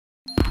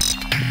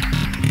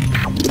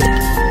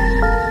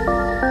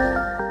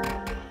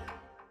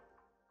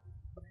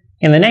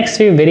In the next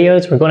few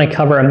videos, we're going to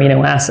cover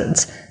amino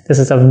acids. This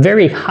is a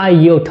very high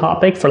yield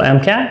topic for the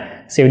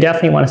MCAT, so you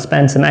definitely want to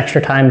spend some extra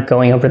time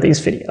going over these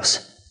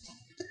videos.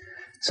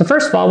 So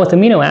first of all, with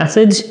amino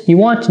acids, you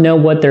want to know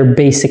what their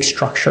basic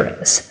structure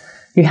is.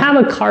 You have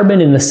a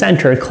carbon in the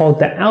center called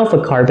the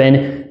alpha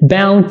carbon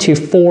bound to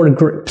 4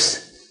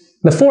 groups.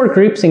 The 4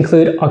 groups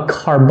include a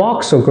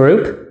carboxyl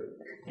group,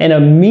 an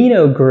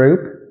amino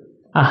group,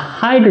 a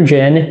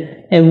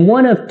hydrogen, and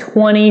one of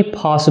 20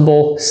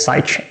 possible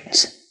side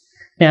chains.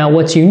 Now,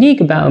 what's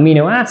unique about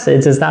amino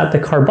acids is that the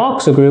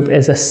carboxyl group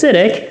is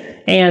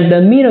acidic and the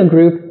amino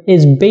group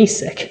is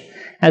basic.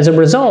 As a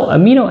result,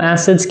 amino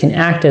acids can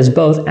act as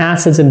both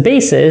acids and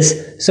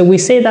bases, so we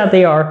say that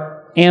they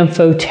are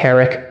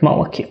amphoteric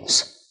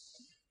molecules.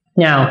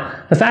 Now,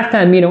 the fact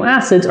that amino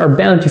acids are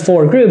bound to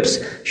 4 groups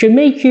should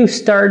make you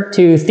start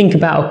to think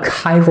about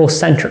chiral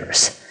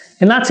centers.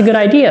 And that's a good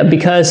idea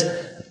because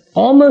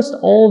almost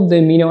all of the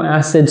amino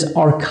acids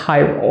are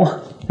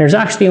chiral. There's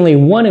actually only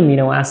one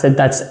amino acid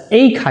that's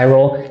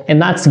achiral,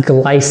 and that's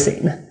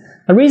glycine.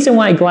 The reason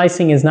why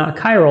glycine is not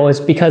chiral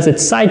is because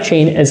its side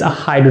chain is a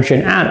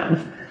hydrogen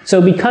atom.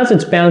 So because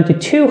it's bound to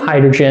 2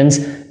 hydrogens,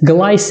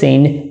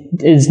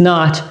 glycine is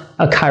not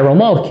a chiral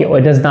molecule.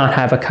 It does not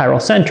have a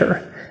chiral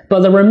center. But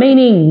the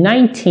remaining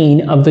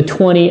 19 of the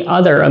 20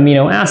 other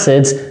amino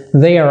acids,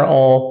 they are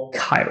all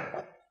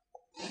chiral.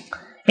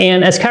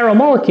 And as chiral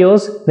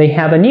molecules, they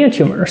have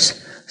enantiomers.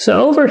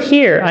 So over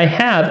here, I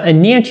have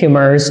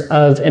enantiomers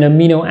of an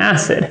amino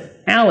acid,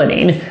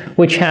 alanine,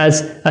 which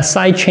has a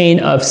side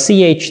chain of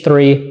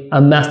CH3, a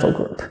methyl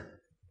group.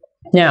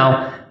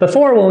 Now,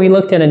 before when we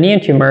looked at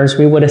enantiomers,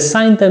 we would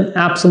assign them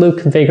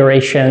absolute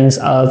configurations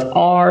of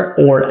R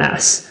or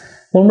S.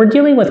 When we're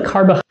dealing with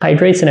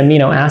carbohydrates and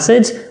amino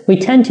acids, we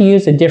tend to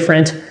use a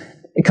different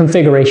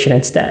configuration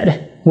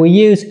instead. We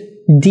use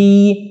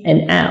D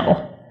and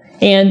L.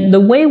 And the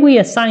way we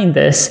assign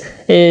this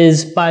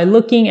is by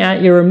looking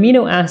at your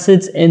amino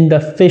acids in the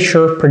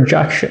Fisher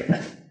projection.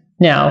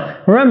 Now,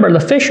 remember, the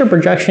Fisher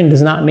projection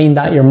does not mean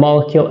that your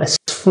molecule is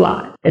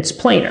flat. It's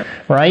planar,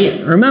 right?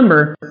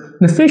 Remember,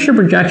 the Fisher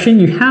projection,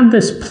 you have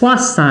this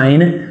plus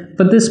sign,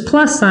 but this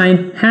plus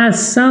sign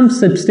has some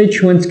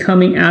substituents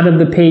coming out of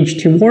the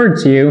page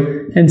towards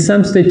you and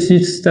some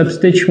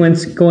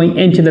substituents going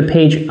into the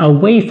page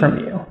away from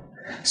you.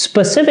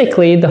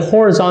 Specifically, the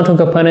horizontal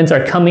components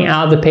are coming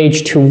out of the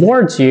page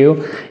towards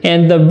you,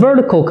 and the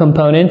vertical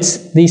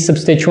components, these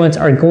substituents,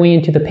 are going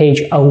into the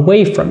page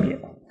away from you.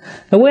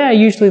 The way I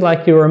usually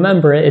like to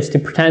remember it is to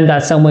pretend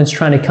that someone's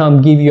trying to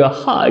come give you a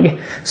hug,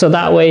 so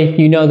that way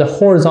you know the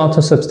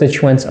horizontal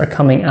substituents are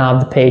coming out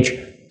of the page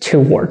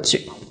towards you.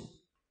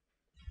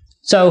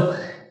 So,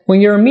 when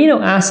your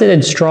amino acid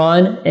is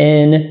drawn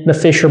in the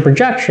Fisher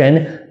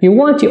projection, you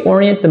want to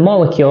orient the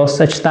molecule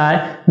such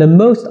that the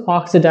most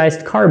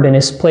oxidized carbon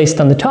is placed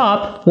on the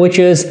top, which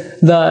is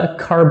the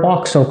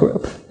carboxyl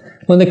group.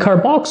 When the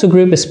carboxyl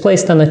group is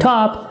placed on the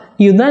top,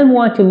 you then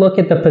want to look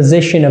at the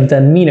position of the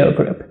amino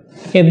group.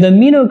 If the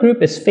amino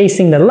group is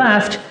facing the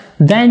left,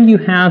 then you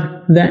have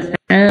the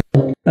L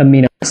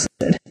amino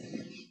acid.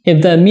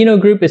 If the amino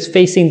group is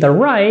facing the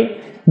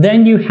right,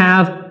 then you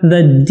have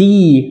the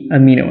D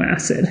amino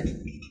acid.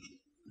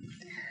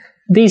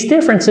 These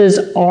differences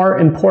are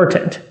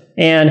important,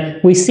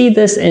 and we see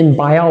this in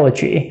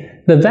biology.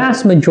 The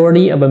vast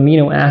majority of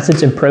amino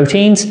acids and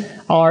proteins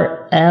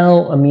are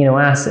L amino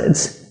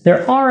acids.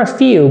 There are a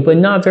few, but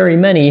not very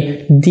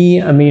many, D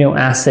amino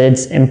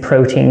acids in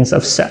proteins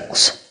of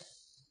cells.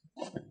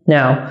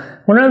 Now,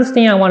 one other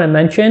thing I want to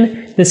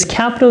mention, this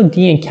capital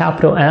D and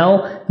capital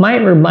L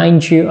might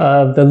remind you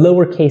of the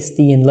lowercase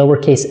d and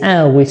lowercase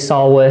l we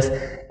saw with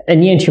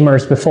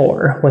enantiomers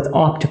before, with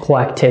optical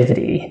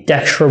activity,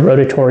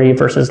 dextrorotatory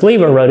versus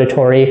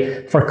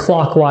levorotatory for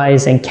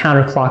clockwise and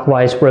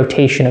counterclockwise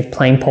rotation of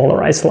plane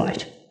polarized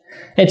light.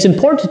 It's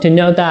important to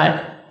note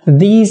that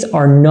these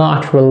are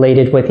not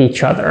related with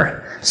each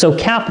other. So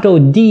capital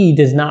D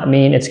does not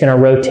mean it's going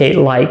to rotate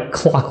light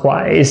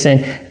clockwise,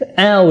 and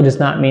L does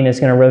not mean it's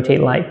going to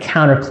rotate light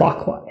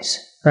counterclockwise,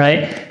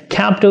 right?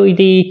 Capital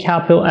D,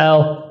 capital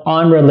L,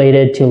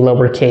 unrelated to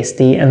lowercase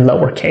d and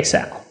lowercase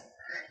l.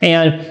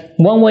 And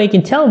one way you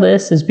can tell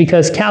this is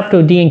because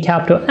capital D and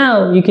capital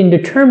L you can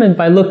determine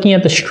by looking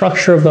at the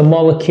structure of the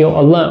molecule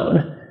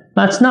alone.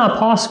 That's not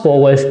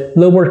possible with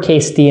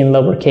lowercase d and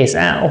lowercase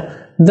l.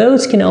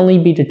 Those can only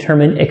be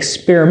determined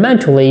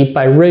experimentally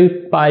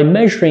by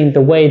measuring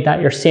the way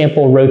that your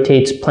sample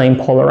rotates plane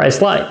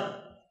polarized light.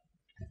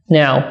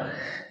 Now,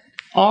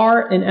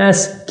 R and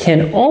S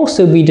can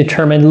also be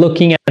determined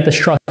looking at the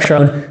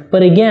structure,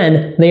 but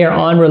again, they are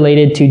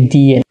unrelated to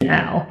D and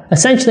L.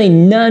 Essentially,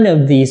 none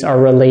of these are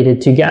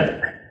related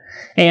together.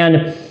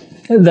 And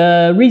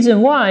the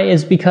reason why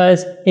is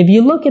because if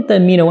you look at the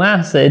amino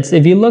acids,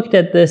 if you looked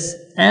at this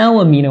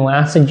L amino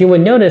acid, you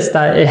would notice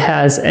that it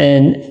has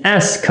an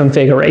S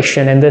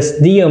configuration, and this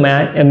D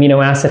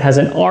amino acid has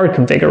an R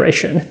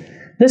configuration.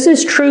 This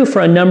is true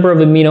for a number of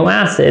amino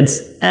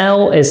acids.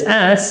 L is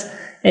S,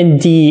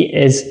 and D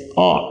is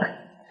R.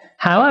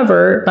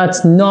 However,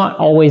 that's not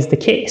always the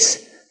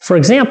case. For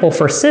example,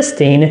 for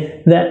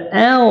cysteine, the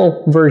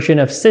L version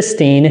of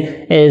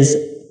cysteine is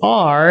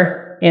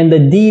R and the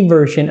D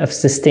version of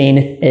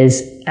cysteine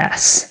is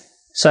S.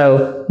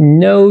 So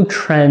no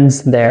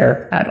trends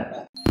there at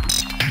all.